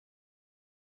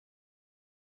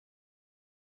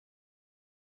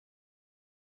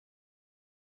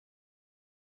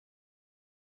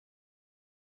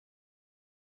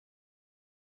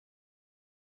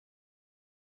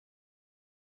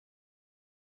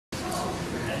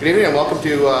Good evening and welcome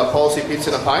to Policy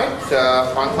Pizza and a Pint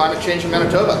on climate change in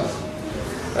Manitoba.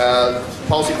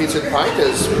 Policy Pizza and a Pint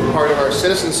is part of our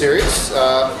Citizen Series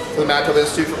for the Manitoba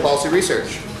Institute for Policy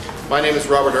Research. My name is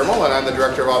Robert Ermel and I'm the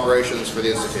Director of Operations for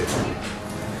the Institute.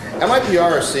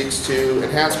 MIPR seeks to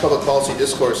enhance public policy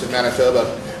discourse in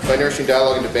Manitoba by nourishing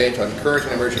dialogue and debate on current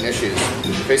and emerging issues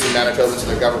facing Manitobans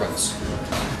and their governments.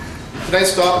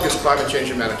 Tonight's topic is climate change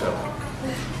in Manitoba.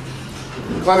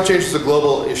 Climate change is a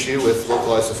global issue with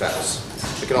localized effects.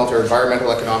 It can alter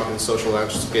environmental, economic, and social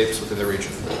landscapes within the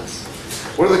region.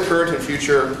 What are the current and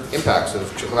future impacts of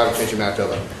climate change in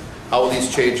Manitoba? How will these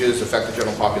changes affect the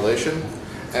general population?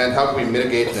 And how can we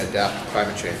mitigate and adapt to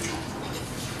climate change?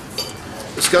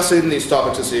 Discussing these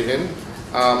topics this evening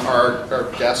are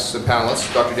our guests and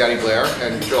panelists, Dr. Danny Blair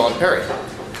and Joellen Perry.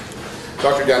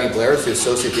 Dr. Danny Blair is the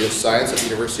Associate Dean of Science at the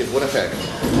University of Winnipeg,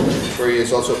 where he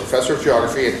is also a Professor of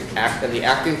Geography and the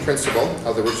Acting Principal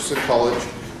of the Richardson College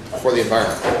for the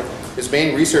Environment. His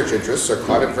main research interests are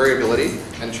climate variability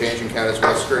and change in Canada's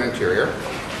western interior.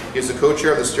 He is the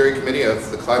co-chair of the steering committee of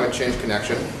the Climate Change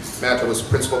Connection, Manitoba's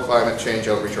principal climate change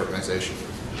outreach organization.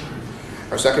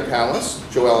 Our second panelist,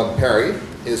 Joellen Perry,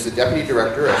 is the Deputy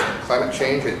Director of Climate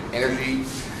Change and Energy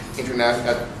at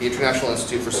the International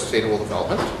Institute for Sustainable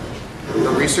Development.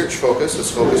 Her research focus is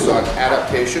focused on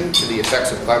adaptation to the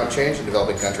effects of climate change in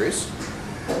developing countries.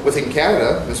 Within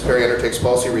Canada, Ms. Perry undertakes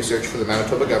policy research for the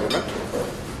Manitoba government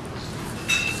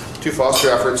to foster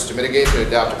efforts to mitigate and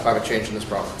adapt to climate change in this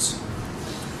province.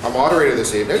 Our moderator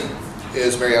this evening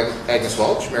is Mary Agnes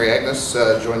Walsh. Mary Agnes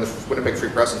joined the Winnipeg Free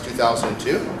Press in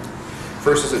 2002,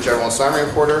 first as a general assignment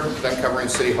reporter, then covering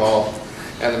City Hall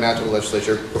and the Manitoba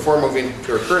Legislature, before moving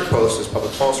to her current post as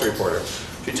public policy reporter.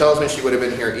 She tells me she would have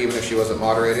been here even if she wasn't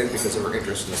moderated because of her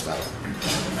interest in this matter.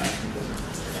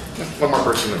 One more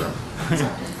person in the room.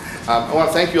 I want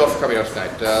to thank you all for coming out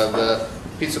tonight. The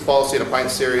Pizza Policy and a Pint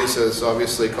series has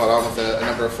obviously caught on with a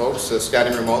number of folks,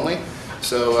 standing room only.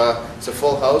 So it's a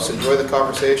full house. Enjoy the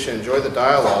conversation, enjoy the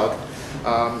dialogue.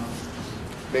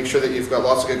 Make sure that you've got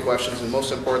lots of good questions, and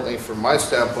most importantly, from my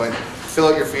standpoint, fill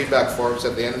out your feedback forms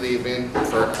at the end of the evening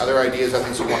for other ideas, other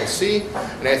things you want to see,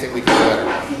 and anything we can do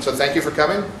better. So thank you for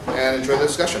coming, and enjoy the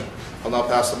discussion. I'll now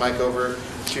pass the mic over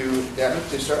to Danny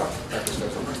to start off.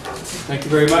 Thank you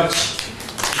very much.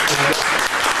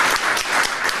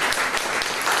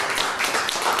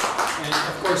 And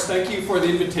of course, thank you for the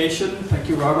invitation. Thank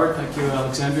you, Robert. Thank you,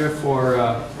 Alexandria, for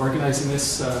organizing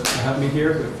this to have me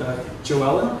here with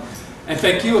Joellen. And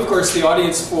thank you, of course, the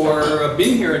audience for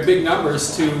being here in big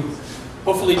numbers to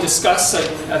hopefully discuss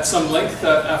at some length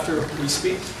after we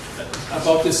speak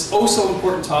about this oh so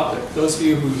important topic. Those of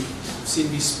you who've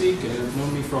seen me speak and have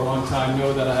known me for a long time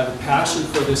know that I have a passion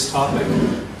for this topic,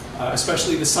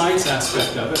 especially the science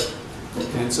aspect of it.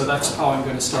 And so that's how I'm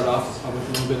going to start off with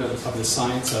a little bit of the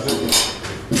science of it.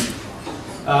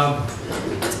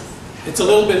 It's a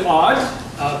little bit odd,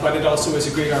 but it also is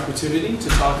a great opportunity to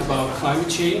talk about climate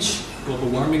change, global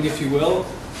warming, if you will,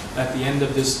 at the end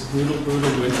of this brutal, brutal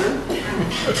winter.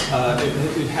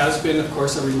 It has been, of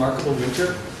course, a remarkable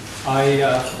winter.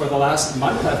 For the last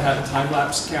month, I've had a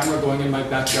time-lapse camera going in my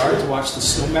backyard to watch the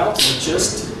snow melt, and it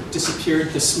just disappeared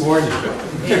this morning.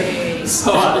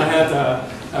 So I had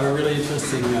a really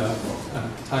interesting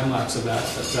time-lapse of that.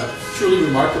 But truly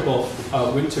remarkable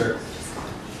winter.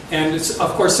 And it's,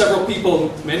 of course,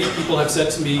 many people have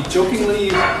said to me, jokingly,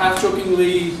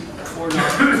 half-jokingly, or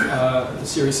not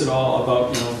serious at all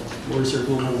about, where's your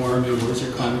global warming, where's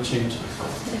your climate change?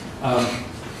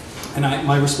 And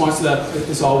my response to that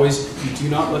is always, you do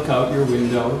not look out your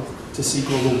window to see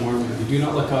global warming. You do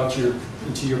not look out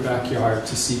into your backyard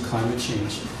to see climate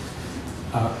change.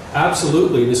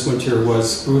 Absolutely, this winter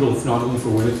was brutal, not only for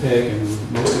Winnipeg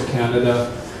and most of Canada,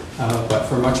 but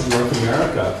for much of North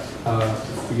America.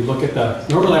 If you look at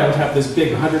normally I would have this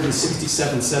big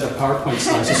 167 set of PowerPoint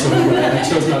slides to show you, but I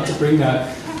chose not to bring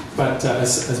that. But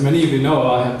as many of you know,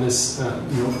 I have this,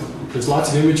 there's lots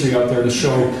of imagery out there to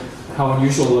show how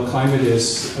unusual the climate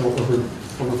is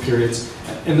over periods.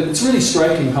 And it's really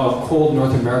striking how cold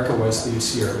North America was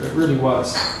this year. It really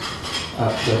was.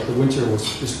 The winter was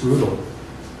just brutal.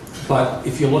 But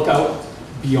if you look out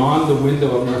beyond the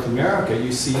window of North America,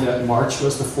 you see that March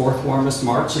was the fourth warmest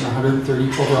March in over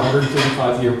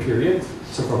 135-year period.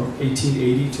 So from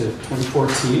 1880 to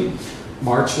 2014,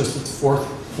 March was the fourth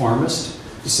warmest.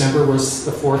 December was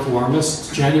the fourth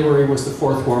warmest. January was the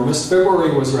fourth warmest.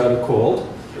 February was rather cold.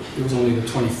 It was only the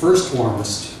 21st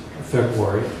warmest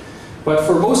February. But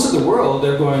for most of the world,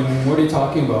 they're going, what are you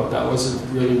talking about? That wasn't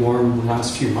really warm the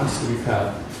last few months that we've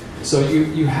had. So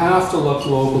you have to look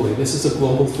globally. This is a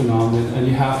global phenomenon, and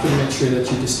you have to make sure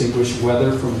that you distinguish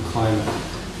weather from climate.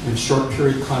 and short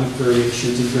period climate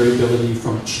variations and variability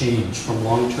from change, from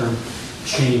long-term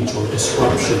change or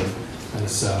disruption,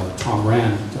 as Tom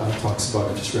Rand talks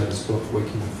about. I just read his book,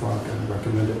 Waking the Frog, and I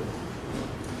recommend it.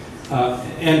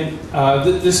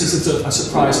 This isn't a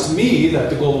surprise to me that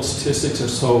the global statistics are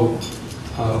so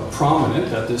prominent,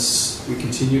 that we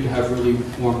continue to have really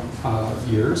warm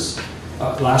years.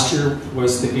 Last year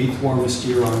was the 8th warmest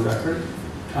year on record.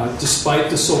 Despite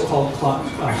the so-called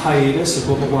hiatus, the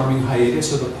global warming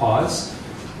hiatus, or the pause,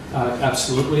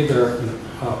 absolutely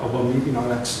well, maybe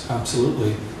not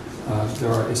absolutely,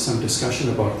 there is some discussion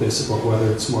about this, about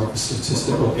whether it's more of a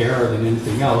statistical error than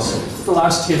anything else. The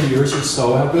last 10 years or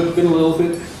so have been a little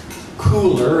bit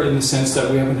cooler, in the sense that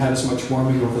we haven't had as much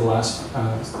warming over the last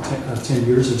 10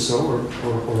 years or so, or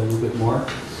a little bit more.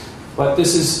 But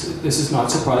this is not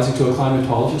surprising to a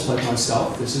climatologist like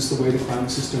myself. This is the way the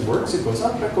climate system works. It goes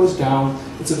up, it goes down.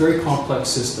 It's a very complex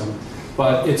system,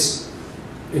 but it's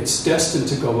destined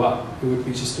to go up. It would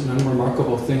be just an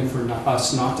unremarkable thing for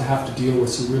us not to have to deal with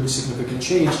some really significant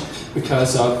change,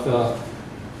 because of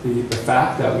the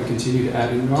fact that we continue to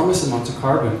add enormous amounts of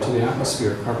carbon to the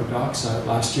atmosphere, carbon dioxide.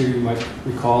 Last year, you might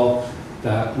recall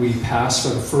that we passed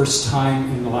for the first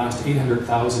time in the last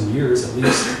 800,000 years, at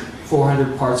least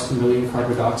 400 parts per million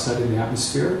carbon dioxide in the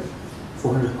atmosphere.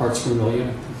 400 parts per million.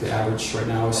 I think the average right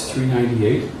now is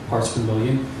 398 parts per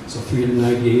million. So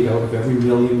 398 out of every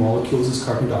million molecules is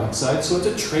carbon dioxide. So it's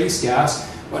a trace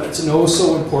gas, but it's an oh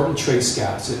so important trace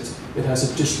gas. It has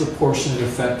a disproportionate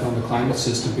effect on the climate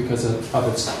system because of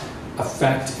its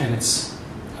effect and its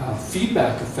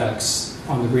feedback effects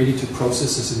on the radiative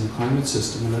processes in the climate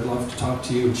system. And I'd love to talk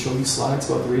to you and show you slides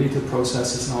about the radiative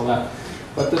processes and all that.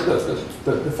 But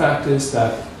the fact is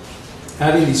that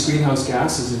adding these greenhouse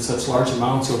gases in such large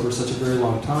amounts over such a very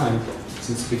long time,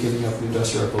 since the beginning of the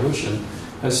Industrial Revolution,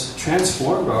 has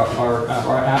transformed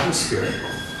our atmosphere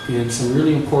in some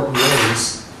really important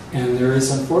ways. And there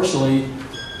is, unfortunately,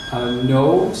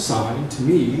 no sign to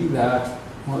me that,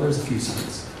 well, there's a few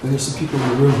signs. And there's some people in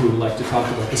the room who like to talk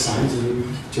about the signs, and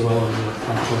maybe Joel and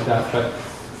talk about that. But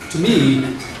to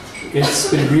me,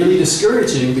 it's been really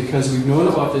discouraging, because we've known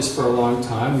about this for a long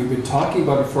time. We've been talking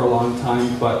about it for a long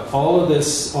time, but all of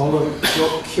this, all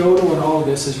of Kyoto and all of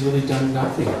this has really done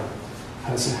nothing.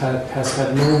 Has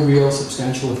had no real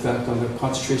substantial effect on the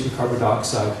concentration of carbon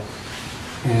dioxide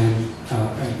and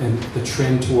the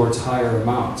trend towards higher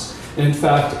amounts. And in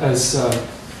fact, as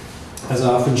I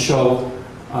often show,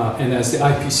 and as the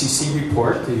IPCC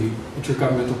report, the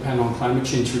Intergovernmental Panel on Climate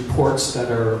Change reports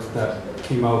that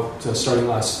came out starting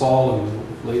last fall, and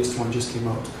the latest one just came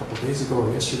out a couple of days ago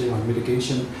or yesterday on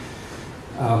mitigation.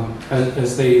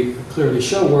 As they clearly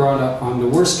show, we're on the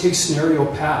worst case scenario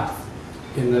path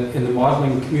in the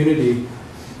modeling community.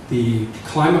 The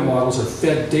climate models are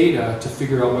fed data to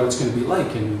figure out what it's going to be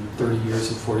like in 30 years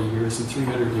and 40 years and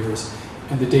 300 years.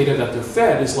 And the data that they're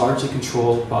fed is largely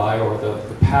controlled by, or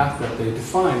the path that they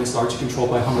define is largely controlled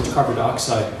by how much carbon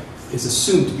dioxide is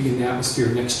assumed to be in the atmosphere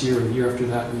next year and the year after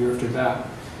that and the year after that.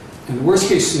 And the worst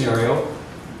case scenario,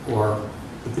 or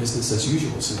the business as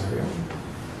usual scenario,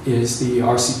 is the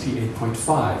RCP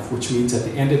 8.5, which means at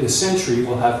the end of the century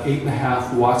we'll have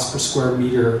 8.5 watts per square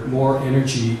meter more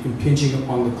energy impinging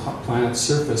upon the planet's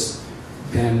surface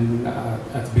than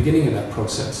at the beginning of that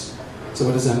process. So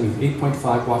what does that mean?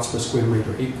 8.5 watts per square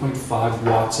meter, 8.5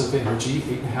 watts of energy,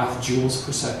 8.5 joules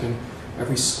per second,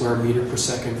 every square meter per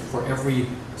second for every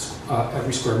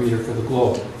square meter for the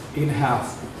globe.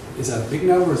 8.5. Is that a big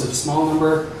number? Is it a small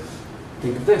number?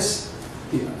 Think of this.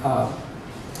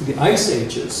 The ice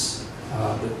ages,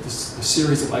 the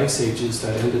series of ice ages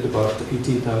that ended about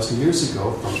 18,000 years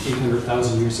ago, from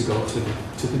 800,000 years ago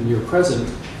to the near present,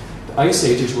 the ice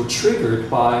ages were triggered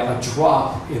by a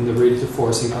drop in the radiative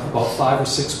forcing of about 5 or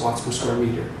 6 watts per square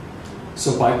meter.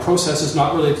 So by processes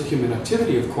not related to human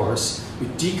activity, of course, we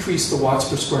decrease the watts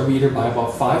per square meter by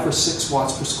about 5 or 6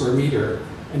 watts per square meter,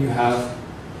 and you have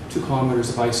 2 kilometers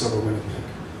of ice over Winnipeg.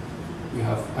 You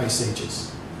have ice ages.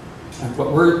 And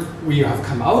we have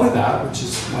come out of that, which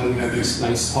is why we have this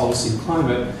nice policy in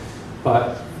climate,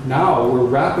 but now we're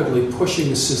rapidly pushing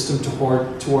the system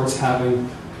towards having,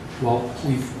 well,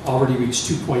 we've already reached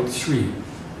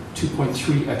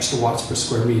 2.3 extra watts per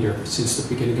square meter since the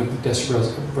beginning of the Industrial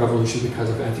Revolution because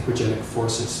of anthropogenic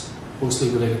forces, mostly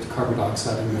related to carbon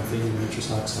dioxide and methane and nitrous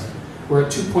oxide. We're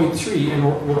at 2.3, and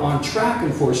we're on track,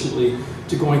 unfortunately,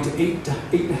 to going to 8 to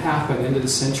 8.5 by the end of the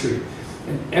century.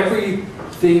 And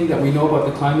everything that we know about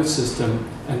the climate system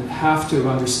and have to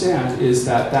understand is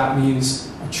that that means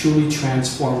a truly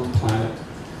transformed planet.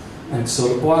 And so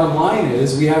the bottom line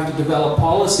is we have to develop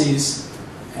policies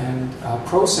and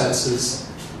processes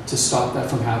to stop that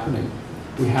from happening.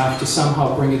 we have to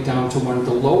somehow bring it down to one of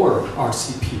the lower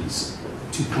RCPs,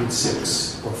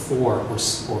 2.6 or 4 or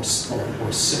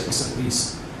 6 at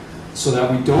least, so that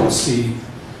we don't see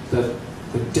the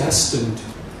destiny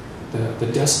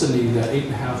that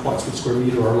 8.5 watts per square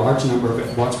meter or a large number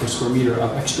of watts per square meter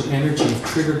of extra energy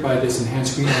triggered by this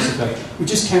enhanced greenhouse effect. We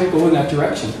just can't go in that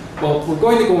direction. Well, we're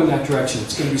going to go in that direction.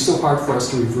 It's going to be so hard for us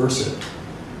to reverse it.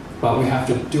 But we have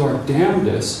to do our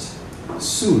damnedest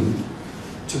soon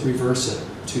to reverse it,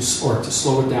 or to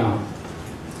slow it down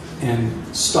and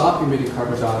stop emitting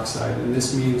carbon dioxide. And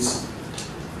this means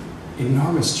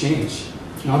enormous change,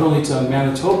 not only to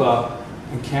Manitoba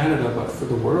and Canada, but for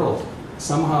the world.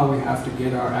 Somehow we have to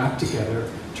get our act together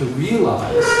to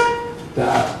realize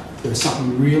that there's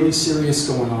something really serious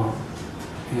going on.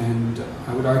 And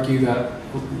I would argue that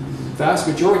the vast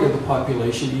majority of the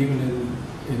population, even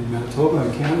in Manitoba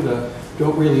and Canada,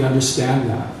 don't really understand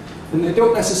that. And they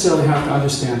don't necessarily have to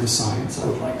understand the science. I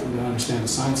would like them to understand the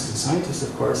science as a scientist,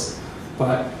 of course.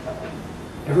 But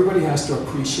everybody has to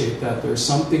appreciate that there's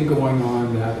something going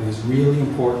on that is really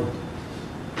important.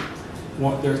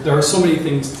 There are so many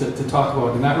things to talk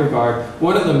about in that regard.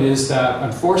 One of them is that,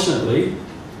 unfortunately,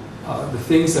 the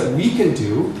things that we can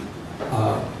do,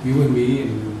 you and me,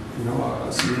 and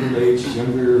us middle-aged,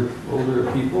 younger,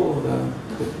 older people,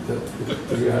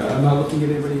 I'm not looking at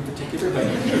anybody in particular, but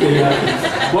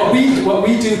what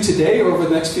we do today over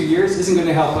the next few years isn't going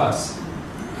to help us.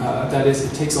 That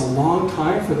is, it takes a long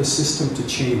time for the system to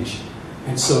change.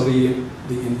 And so the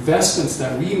investments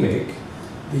that we make,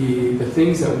 the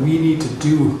things that we need to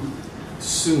do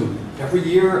soon, every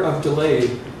year of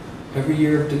delay, every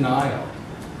year of denial,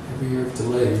 every year of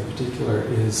delay in particular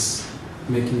is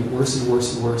making it worse and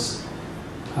worse and worse.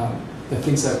 The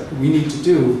things that we need to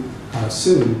do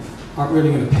soon aren't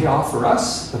really going to pay off for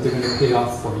us, but they're going to pay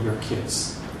off for your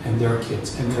kids and their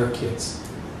kids and their kids.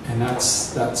 And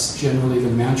that's generally the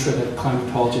mantra that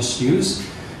climatologists use.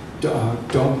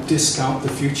 Don't discount the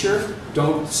future.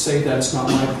 Don't say that it's not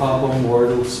my problem or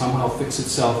it'll somehow fix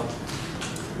itself.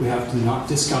 We have to not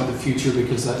discount the future,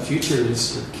 because that future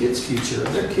is your kids' future,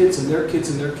 and their kids and their kids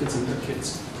and their kids and their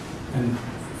kids, and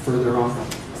further on.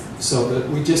 So that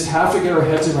we just have to get our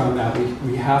heads around that.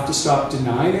 We have to stop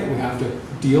denying it. We have to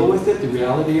deal with it, the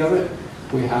reality of it.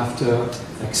 We have to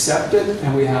accept it,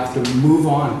 and we have to move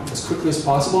on as quickly as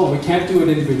possible. And we can't do it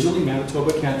individually.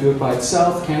 Manitoba can't do it by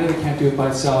itself. Canada can't do it by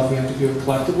itself. We have to do it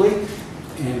collectively.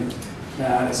 And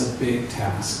that is a big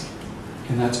task.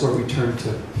 And that's where we turn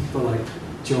to people like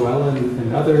Joellen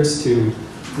and others to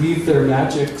weave their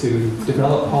magic to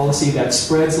develop policy that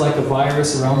spreads like a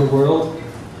virus around the world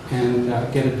and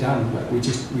get it done. But we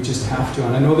just have to.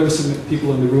 And I know there's some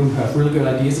people in the room who have really good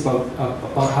ideas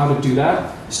about how to do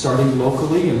that, starting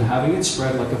locally and having it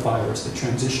spread like a virus, the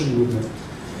transition movement.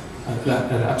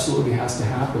 That absolutely has to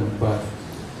happen, but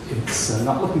it's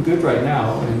not looking good right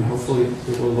now, and hopefully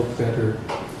it will look better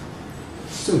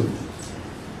soon.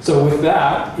 So with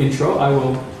that intro, I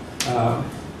will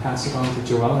pass it on to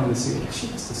Joellen and see what she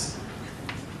has to say.